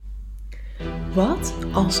Wat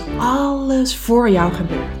als alles voor jou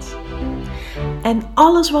gebeurt? En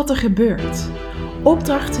alles wat er gebeurt,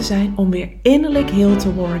 opdrachten zijn om weer innerlijk heel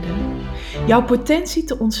te worden, jouw potentie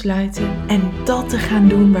te ontsluiten en dat te gaan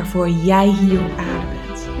doen waarvoor jij hier op aarde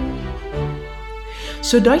bent.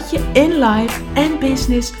 Zodat je in life en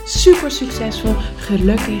business super succesvol,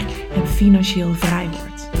 gelukkig en financieel vrij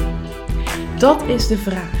wordt. Dat is de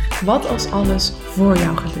vraag, wat als alles voor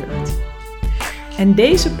jou gebeurt? En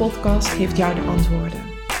deze podcast geeft jou de antwoorden.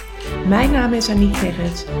 Mijn naam is Aniek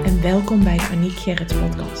Gerrits en welkom bij de Aniek Gerrits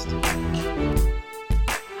podcast.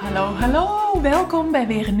 Hallo, welkom bij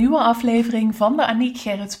weer een nieuwe aflevering van de Aniek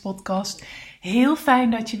Gerrits podcast. Heel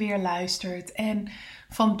fijn dat je weer luistert. En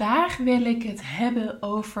vandaag wil ik het hebben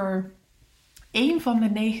over een van de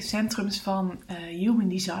 9 centrums van Human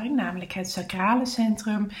Design, namelijk het Sacrale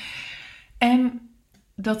Centrum. En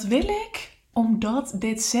dat wil ik omdat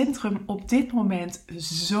dit centrum op dit moment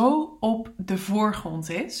zo op de voorgrond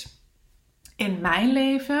is. In mijn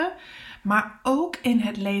leven, maar ook in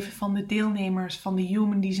het leven van de deelnemers van de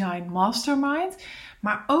Human Design Mastermind.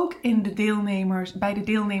 Maar ook in bij de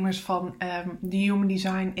deelnemers van de Human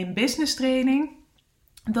Design in Business Training.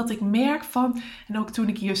 Dat ik merk van, en ook toen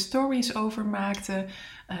ik hier stories over maakte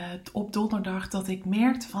op donderdag, dat ik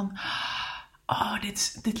merkte van,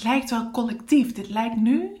 dit lijkt wel collectief. Dit lijkt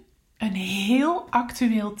nu een heel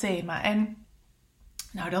actueel thema. En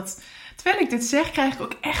nou, terwijl ik dit zeg, krijg ik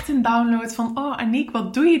ook echt een download van, Aniek,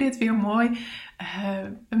 wat doe je dit weer mooi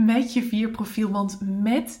met je 4-profiel. Want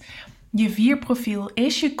met je 4-profiel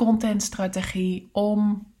is je contentstrategie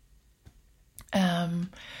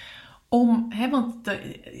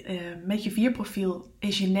met je 4-profiel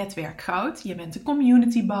is je netwerk goud. Je bent een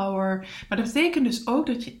communitybouwer. Maar dat betekent dus ook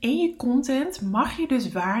dat je in je content mag je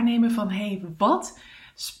dus waarnemen van, wat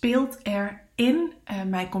speelt er in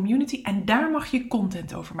mijn community? En daar mag je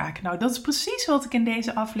content over maken. Nou, dat is precies wat ik in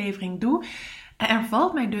deze aflevering doe. Er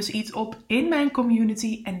valt mij dus iets op in mijn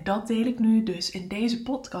community en dat deel ik nu dus in deze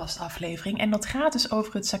podcastaflevering. En dat gaat dus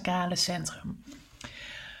over het Sacrale Centrum.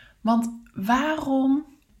 Want waarom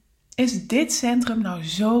is dit centrum nou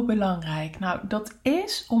zo belangrijk? Nou, dat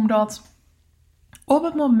is omdat op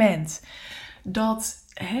het moment dat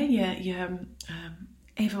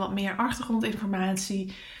even wat meer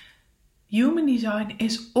achtergrondinformatie. Human Design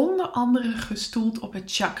is onder andere gestoeld op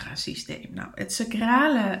het chakrasysteem. Nou, het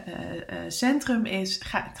sacrale centrum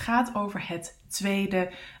gaat over het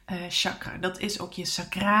tweede chakra. Dat is ook je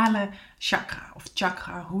sacrale chakra of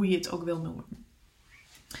chakra, hoe je het ook wil noemen.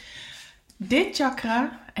 Dit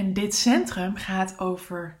chakra en dit centrum gaat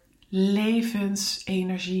over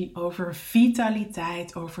levensenergie, over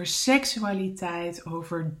vitaliteit, over seksualiteit,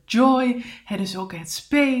 over joy. Het is ook het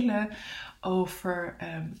spelen, over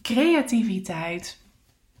creativiteit.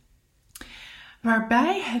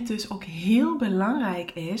 Waarbij het dus ook heel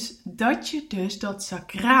belangrijk is dat je dus dat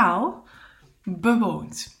sacraal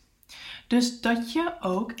bewoont. Dus dat je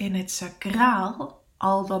ook in het sacraal,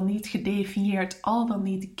 al dan niet gedefinieerd, al dan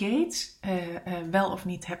niet gates wel of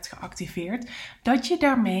niet hebt geactiveerd, dat je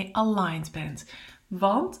daarmee aligned bent.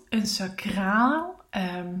 Want een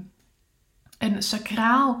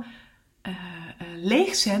sacraal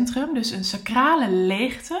leeg centrum, dus een sacrale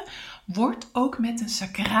leegte, wordt ook met een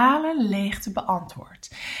sacrale leegte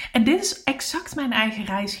beantwoord. En dit is exact mijn eigen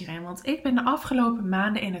reis hierin, want ik ben de afgelopen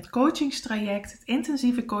maanden in het coachingstraject, het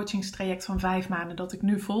intensieve coachingstraject van 5 maanden dat ik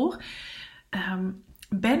nu volg,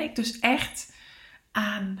 ben ik dus echt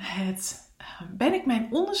ben ik mijn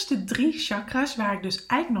onderste 3 chakras, waar ik dus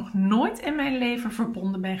eigenlijk nog nooit in mijn leven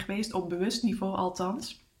verbonden ben geweest, op bewust niveau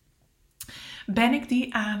althans, ben ik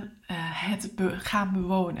die aan het gaan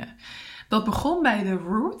bewonen. Dat begon bij de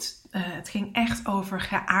root. Het ging echt over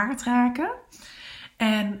geaard raken.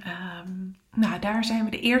 En daar zijn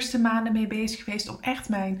we de eerste maanden mee bezig geweest om echt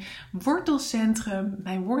mijn wortelcentrum,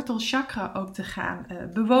 mijn wortelchakra ook te gaan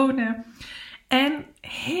bewonen. En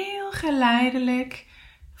heel geleidelijk,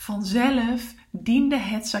 vanzelf, diende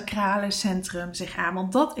het sacrale centrum zich aan.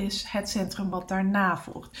 Want dat is het centrum wat daarna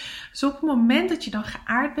volgt. Dus op het moment dat je dan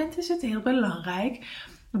geaard bent, is het heel belangrijk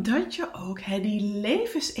dat je ook die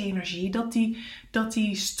levensenergie, dat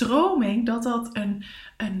die stroming, dat een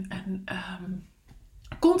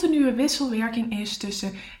continue wisselwerking is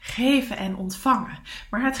tussen geven en ontvangen.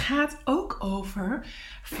 Maar het gaat ook over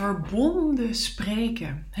verbonden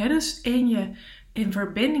spreken. Dus in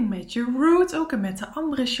verbinding met je root ook en met de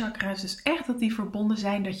andere chakra's. Dus echt dat die verbonden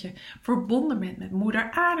zijn, dat je verbonden bent met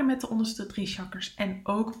moeder aarde, met de onderste 3 chakras. En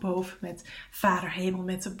ook boven met vader hemel,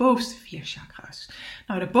 met de bovenste 4 chakras.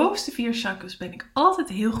 Nou, de bovenste 4 chakras ben ik altijd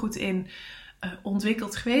heel goed in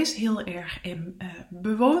ontwikkeld geweest, heel erg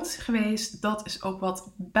bewoond geweest. Dat is ook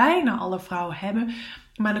wat bijna alle vrouwen hebben.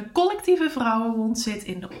 Maar de collectieve vrouwenwond zit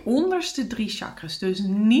in de onderste 3 chakras. Dus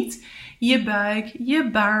niet je buik, je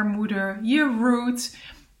baarmoeder, je root,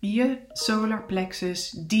 je solar plexus,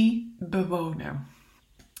 die bewonen.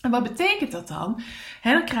 En wat betekent dat dan?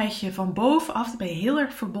 Dan krijg je van bovenaf, dan ben je heel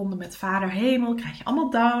erg verbonden met Vader Hemel, krijg je allemaal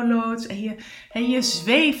downloads en je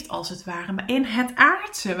zweeft als het ware. Maar in het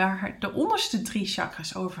aardse, waar de onderste 3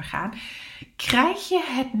 chakras over gaan, krijg je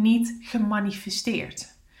het niet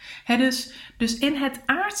gemanifesteerd. Dus in het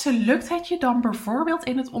aardse lukt het je dan bijvoorbeeld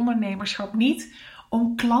in het ondernemerschap niet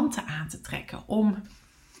om klanten aan te trekken, om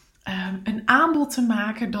een aanbod te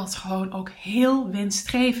maken dat gewoon ook heel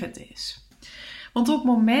winstgevend is. Want op het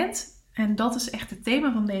moment, en dat is echt het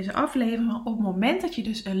thema van deze aflevering, op het moment dat je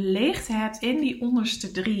dus een leegte hebt in die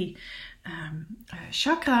onderste 3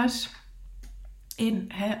 chakras,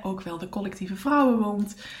 in ook wel de collectieve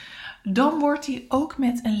vrouwenwond, dan wordt die ook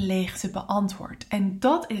met een leegte beantwoord. En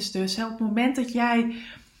dat is dus op het moment dat jij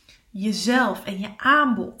jezelf en je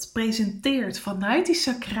aanbod presenteert vanuit die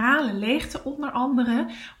sacrale leegte onder andere,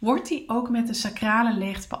 wordt die ook met de sacrale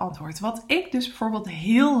leegte beantwoord. Wat ik dus bijvoorbeeld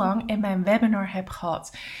heel lang in mijn webinar heb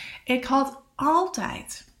gehad. Ik had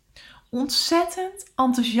altijd ontzettend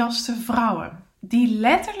enthousiaste vrouwen die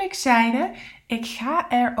letterlijk zeiden, ik ga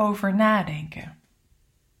erover nadenken.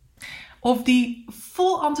 Of die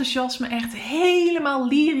vol enthousiasme echt helemaal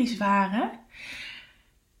lyrisch waren.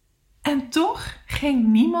 En toch ging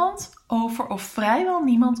niemand over, of vrijwel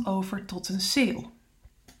niemand over, tot een sale.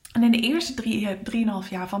 En in de eerste 3,5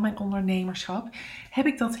 jaar van mijn ondernemerschap heb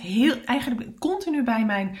ik dat eigenlijk continu bij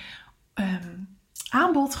mijn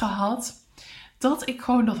aanbod gehad. Dat ik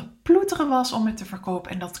gewoon dat het ploeteren was om het te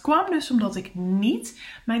verkopen. En dat kwam dus omdat ik niet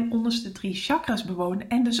mijn onderste 3 chakras bewoonde.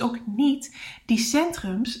 En dus ook niet die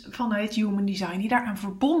centrums vanuit Human Design die daaraan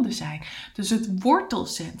verbonden zijn. Dus het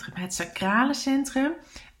wortelcentrum, het sacrale centrum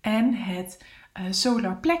en het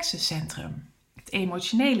solar plexus centrum. Het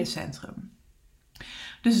emotionele centrum.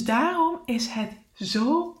 Dus daarom is het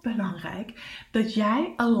zo belangrijk dat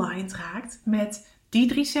jij aligned raakt met die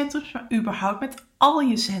 3 centrums, maar überhaupt met al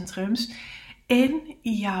je centrums in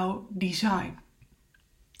jouw design.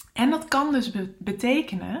 En dat kan dus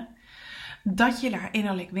betekenen dat je daar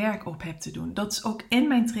innerlijk werk op hebt te doen. Dat is ook in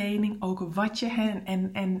mijn training, ook wat je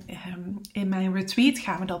en in mijn retreat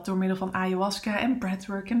gaan we dat door middel van ayahuasca en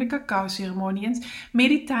breathwork en de cacao ceremonie en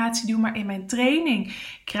meditatie doen. Maar in mijn training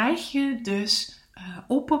krijg je dus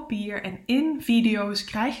op papier en in video's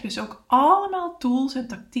krijg je dus ook allemaal tools en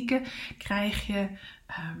tactieken krijg je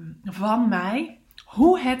van mij.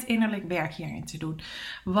 Hoe het innerlijk werk hierin te doen.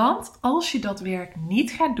 Want als je dat werk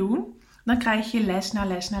niet gaat doen, dan krijg je les na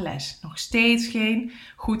les na les. Nog steeds geen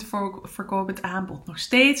goed verkopend aanbod. Nog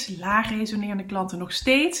steeds laag resonerende klanten. Nog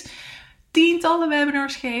steeds tientallen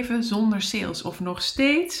webinars geven zonder sales. Of nog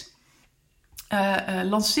steeds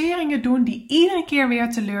lanceringen doen die iedere keer weer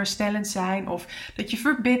teleurstellend zijn. Of dat je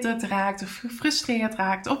verbitterd raakt of gefrustreerd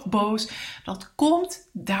raakt of boos. Dat komt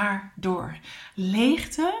daardoor.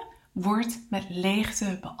 Leegte wordt met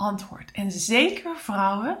leegte beantwoord. En zeker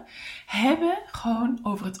vrouwen hebben gewoon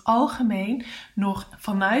over het algemeen nog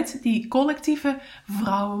vanuit die collectieve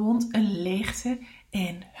vrouwenwond een leegte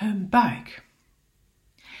in hun buik.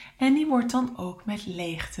 En die wordt dan ook met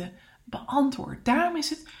leegte beantwoord. Daarom is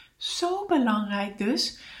het zo belangrijk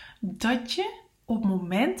dus dat je op het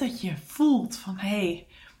moment dat je voelt van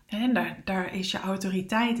daar is je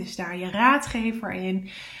autoriteit, is daar je raadgever in.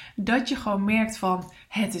 Dat je gewoon merkt van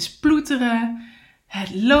het is ploeteren,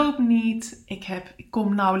 het loopt niet, ik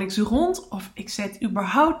kom nauwelijks rond of ik zet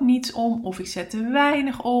überhaupt niets om of ik zet te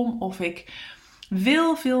weinig om of ik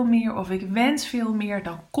wil veel meer of ik wens veel meer,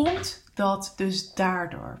 dan komt dat dus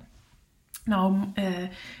daardoor. Nou,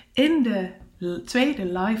 in de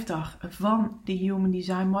tweede live dag van de Human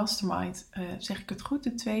Design Mastermind, zeg ik het goed,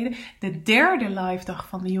 de derde live dag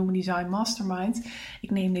van de Human Design Mastermind.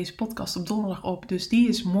 Ik neem deze podcast op donderdag op, dus die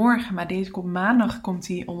is morgen, maar deze komt maandag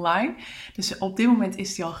online. Dus op dit moment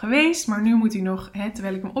is die al geweest, maar nu moet hij nog,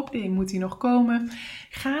 terwijl ik hem opneem, moet hij nog komen.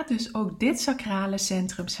 Gaat dus ook dit sacrale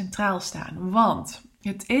centrum centraal staan, want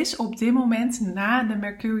het is op dit moment na de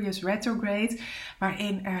Mercurius retrograde,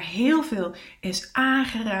 waarin er heel veel is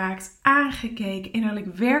aangeraakt, aangekeken,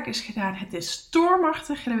 innerlijk werk is gedaan. Het is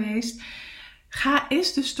stormachtig geweest.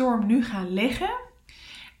 Is de storm nu gaan liggen?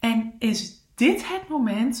 En is dit het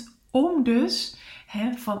moment om dus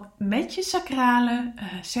met je sacrale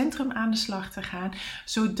centrum aan de slag te gaan,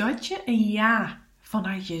 zodat je een ja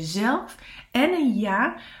vanuit jezelf en een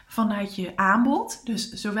ja vanuit je aanbod. Dus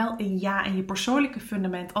zowel een ja in je persoonlijke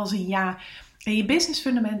fundament als een ja En je business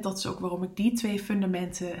fundament, dat is ook waarom ik die 2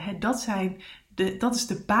 fundamenten, dat is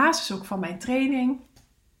de basis ook van mijn training.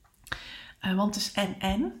 Want het is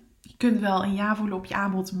en. Je kunt wel een ja voelen op je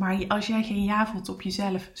aanbod, maar als jij geen ja voelt op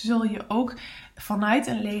jezelf, zul je ook vanuit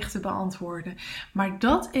een leegte beantwoorden. Maar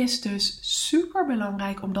dat is dus super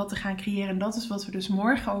belangrijk om dat te gaan creëren. En dat is wat we dus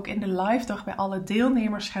morgen ook in de live dag bij alle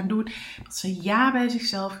deelnemers gaan doen. Dat ze ja bij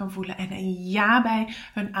zichzelf gaan voelen en een ja bij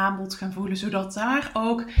hun aanbod gaan voelen. Zodat daar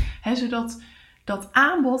ook, zodat dat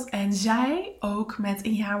aanbod en zij ook met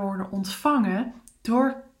een ja worden ontvangen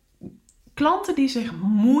door klanten die zich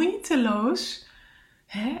moeiteloos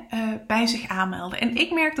bij zich aanmelden. En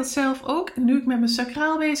ik merk dat zelf ook, nu ik met mijn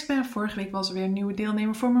sacraal bezig ben. Vorige week was er weer een nieuwe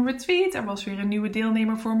deelnemer voor mijn retreat. Er was weer een nieuwe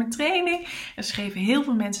deelnemer voor mijn training. Er schreven heel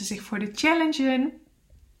veel mensen zich voor de challenge in.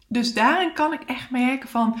 Dus daarin kan ik echt merken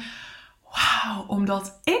van, wauw,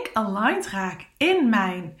 omdat ik aligned raak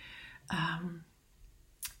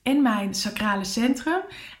in mijn sacrale centrum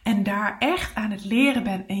en daar echt aan het leren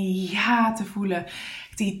ben een ja te voelen.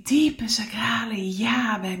 Die diepe sacrale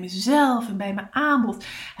ja bij mezelf en bij mijn aanbod.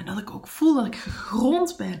 En dat ik ook voel dat ik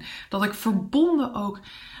gegrond ben. Dat ik verbonden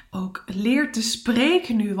ook leer te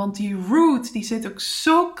spreken nu. Want die root die zit ook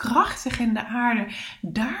zo krachtig in de aarde.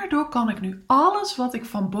 Daardoor kan ik nu alles wat ik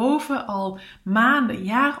van boven al maanden,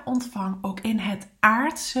 jaren ontvang. Ook in het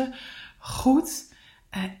aardse goed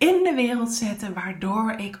in de wereld zetten,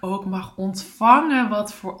 waardoor ik ook mag ontvangen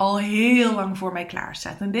wat voor al heel lang voor mij klaar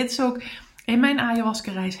staat. En dit is ook, in mijn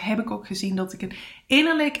ayahuasca-reis heb ik ook gezien dat ik een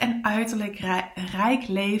innerlijk en uiterlijk rijk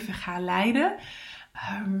leven ga leiden.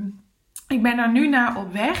 Ik ben daar nu naar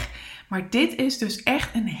op weg, maar dit is dus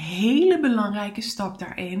echt een hele belangrijke stap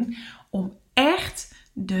daarin, om echt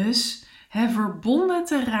dus verbonden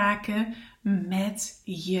te raken met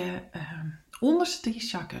je onderste 3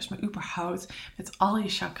 chakras, maar überhaupt met al je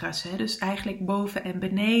chakras. Dus eigenlijk boven en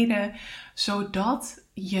beneden. Zodat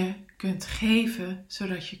je kunt geven,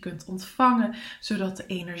 zodat je kunt ontvangen. Zodat de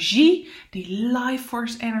energie, die life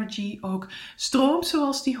force energy, ook stroomt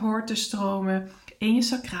zoals die hoort te stromen in je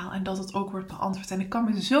sacraal. En dat het ook wordt beantwoord. En ik kan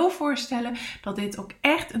me zo voorstellen dat dit ook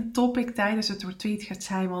echt een topic tijdens het retreat gaat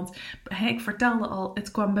zijn. Want ik vertelde al,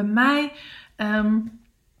 het kwam bij mij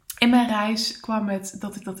in mijn reis kwam het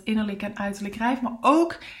dat ik dat innerlijk en uiterlijk rijf. Maar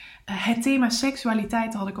ook het thema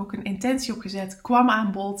seksualiteit, daar had ik ook een intentie op gezet, kwam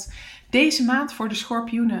aan bod. Deze maand voor de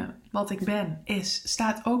schorpioenen, wat ik ben,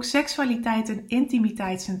 staat ook seksualiteit en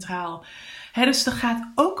intimiteit centraal. Dus dat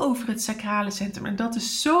gaat ook over het sacrale centrum. En dat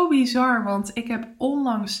is zo bizar, want ik heb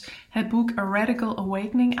onlangs het boek A Radical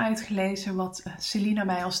Awakening uitgelezen, wat Selina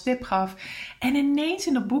mij als tip gaf. En ineens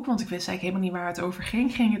in dat boek, want ik wist eigenlijk helemaal niet waar het over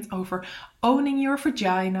ging, ging het over owning your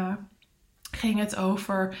vagina. Ging het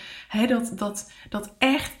over dat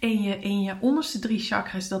echt in je onderste 3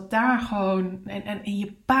 chakras, dat daar gewoon, en in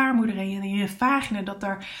je baarmoeder en in je vagina, dat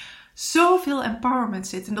daar zoveel empowerment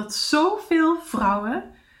zit. En dat zoveel vrouwen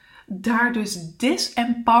daar dus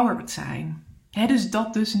disempowered zijn. Dus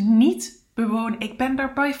dat dus niet bewonen. Ik ben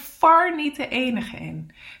daar by far niet de enige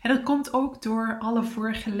in. En dat komt ook door alle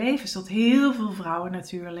vorige levens. Dat heel veel vrouwen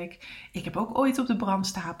natuurlijk. Ik heb ook ooit op de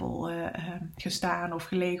brandstapel gestaan of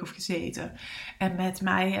gelegen of gezeten. En met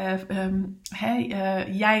mij,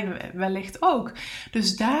 jij wellicht ook.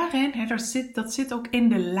 Dus daarin, dat zit ook in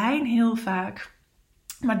de lijn heel vaak.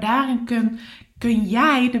 Maar daarin kun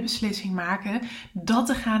jij de beslissing maken dat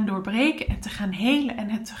te gaan doorbreken en te gaan helen en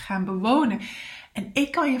het te gaan bewonen. En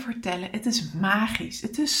ik kan je vertellen, het is magisch.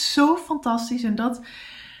 Het is zo fantastisch. En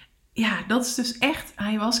dat is dus echt,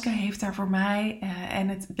 ayahuasca heeft daar voor mij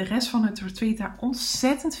en de rest van het retreat daar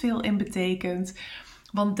ontzettend veel in betekend.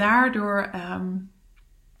 Want daardoor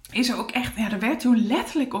is er ook echt, er werd toen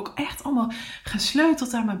letterlijk ook echt allemaal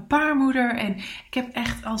gesleuteld aan mijn baarmoeder. En ik heb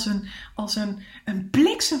echt als een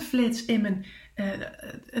bliksemflits in mijn,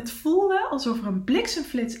 het voelde alsof er een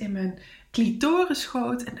bliksemflits in mijn clitoris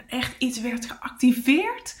schoot. En echt iets werd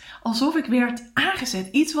geactiveerd, alsof ik werd aangezet.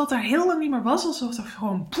 Iets wat er heel lang niet meer was, alsof er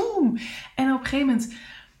gewoon boem. En op een gegeven moment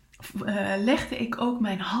legde ik ook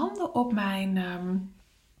mijn handen op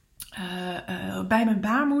bij mijn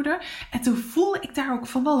baarmoeder. En toen voelde ik daar ook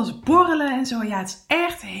van alles borrelen en zo. Ja, het is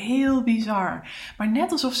echt heel bizar. Maar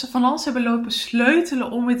net alsof ze van alles hebben lopen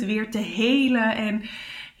sleutelen om het weer te helen. En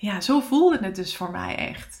ja, zo voelde het dus voor mij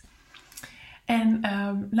echt. En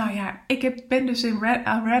ik ben dus in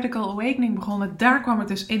Radical Awakening begonnen. Daar kwam het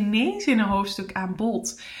dus ineens in een hoofdstuk aan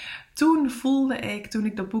bod. Toen voelde ik, toen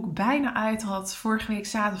ik dat boek bijna uit had, vorige week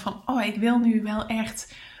zaterdag van, ik wil nu wel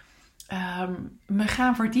echt me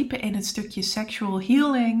gaan verdiepen in het stukje sexual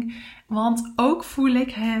healing. Want ook voel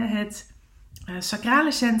ik het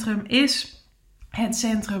sacrale centrum is het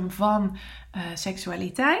centrum van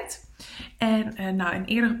seksualiteit. En in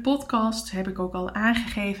eerdere podcasts heb ik ook al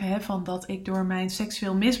aangegeven van dat ik door mijn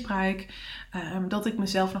seksueel misbruik, dat ik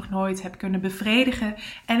mezelf nog nooit heb kunnen bevredigen.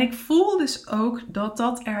 En ik voel dus ook dat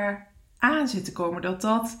dat er aan zit te komen.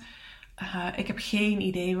 Ik heb geen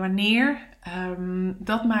idee wanneer.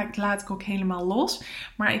 Dat laat ik ook helemaal los.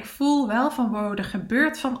 Maar ik voel wel van wow, er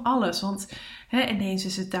gebeurt van alles. Want ineens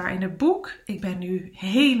is het daar in het boek. Ik ben nu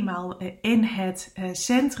helemaal in het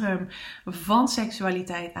centrum van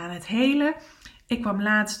seksualiteit aan het helen. Ik kwam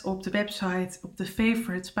laatst op de website, op de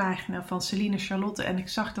favorites pagina van Celine Charlotte. En ik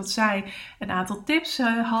zag dat zij een aantal tips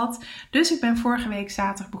had. Dus ik ben vorige week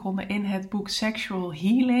zaterdag begonnen in het boek Sexual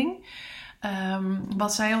Healing.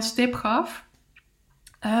 Wat zij als tip gaf.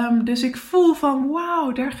 Dus ik voel van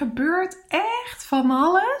wauw, er gebeurt echt van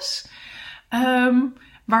alles.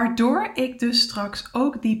 Waardoor ik dus straks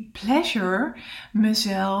ook die pleasure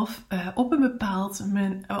mezelf op een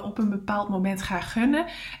bepaald moment ga gunnen.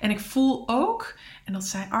 En ik voel ook, en dat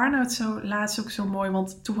zei Arnoud laatst ook zo mooi,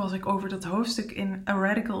 want toen was ik over dat hoofdstuk in A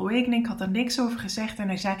Radical Awakening, ik had er niks over gezegd en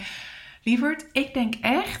hij zei: Lieverd, ik denk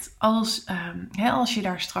echt als je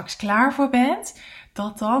daar straks klaar voor bent,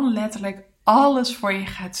 dat dan letterlijk alles voor je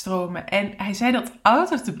gaat stromen. En hij zei dat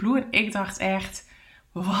out of the blue en ik dacht echt,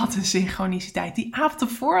 wat een synchroniciteit. Die avond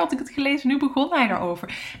ervoor had ik het gelezen, nu begon hij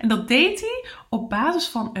daarover. En dat deed hij op basis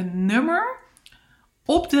van een nummer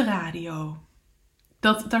op de radio.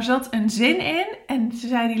 Daar zat een zin in en ze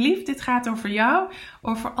zei: lief, dit gaat over jou.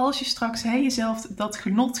 Over als je straks jezelf dat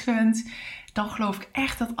genot gunt, dan geloof ik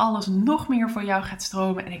echt dat alles nog meer voor jou gaat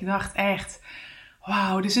stromen. En ik dacht echt,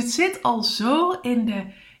 wauw, dus het zit al zo in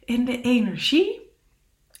de energie.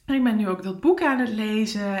 En ik ben nu ook dat boek aan het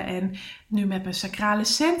lezen en nu met mijn sacrale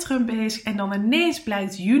centrum bezig. En dan ineens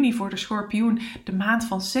blijkt juni voor de Schorpioen de maand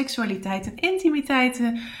van seksualiteit en intimiteit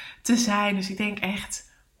te zijn. Dus ik denk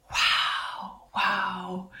echt,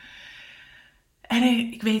 wauw. En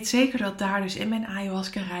ik weet zeker dat daar dus in mijn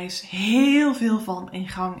ayahuasca-reis heel veel van in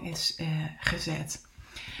gang is gezet.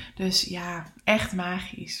 Dus ja, echt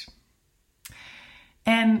magisch.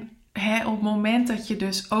 En op het moment dat je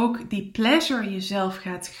dus ook die pleasure jezelf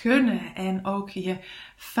gaat gunnen en ook je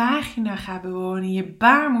vagina gaat bewonen, je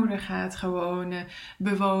baarmoeder gaat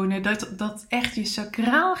bewonen, dat echt je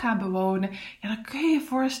sacraal gaat bewonen, ja, dan kun je je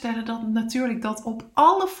voorstellen dat natuurlijk dat op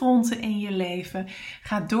alle fronten in je leven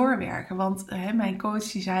gaat doorwerken. Want mijn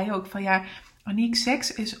coach die zei ook van ja, Aniek,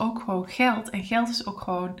 seks is ook gewoon geld en geld is ook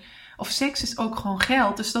gewoon, of seks is ook gewoon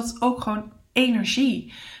geld, dus dat is ook gewoon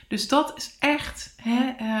energie. Dus dat is echt,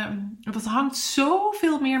 dat hangt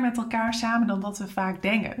zoveel meer met elkaar samen dan dat we vaak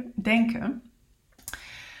denken.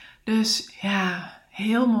 Dus ja,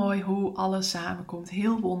 heel mooi hoe alles samenkomt.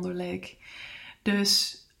 Heel wonderlijk.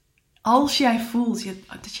 Dus als jij voelt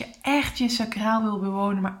dat je echt je sacraal wil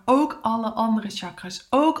bewonen, maar ook alle andere chakras,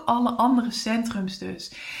 ook alle andere centrums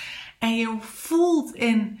dus. En je voelt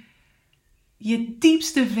in je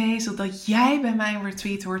diepste vezel dat jij bij mijn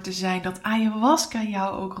retreat hoort te zijn, dat ayahuasca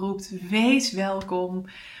jou ook roept, wees welkom.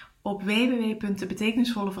 Op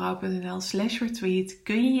www.debetekenisvollevrouw.nl/retreat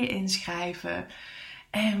kun je je inschrijven.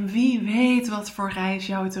 En wie weet wat voor reis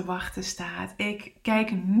jou te wachten staat. Ik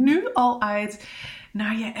kijk nu al uit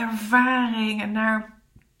naar je ervaring en naar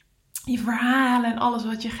je verhalen en alles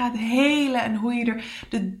wat je gaat helen en hoe je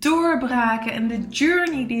de doorbraken en de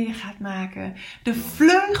journey die je gaat maken, de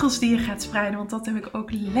vleugels die je gaat spreiden, want dat heb ik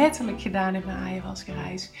ook letterlijk gedaan in mijn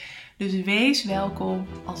ayahuasca-reis. Dus wees welkom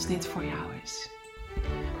als dit voor jou is.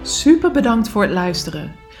 Super bedankt voor het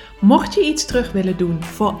luisteren. Mocht je iets terug willen doen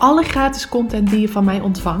voor alle gratis content die je van mij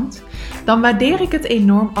ontvangt, dan waardeer ik het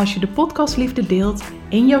enorm als je de podcastliefde deelt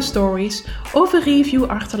in jouw stories of een review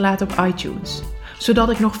achterlaat op iTunes. Zodat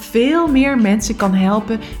ik nog veel meer mensen kan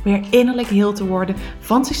helpen weer innerlijk heel te worden,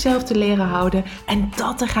 van zichzelf te leren houden en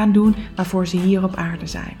dat te gaan doen waarvoor ze hier op aarde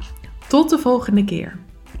zijn. Tot de volgende keer.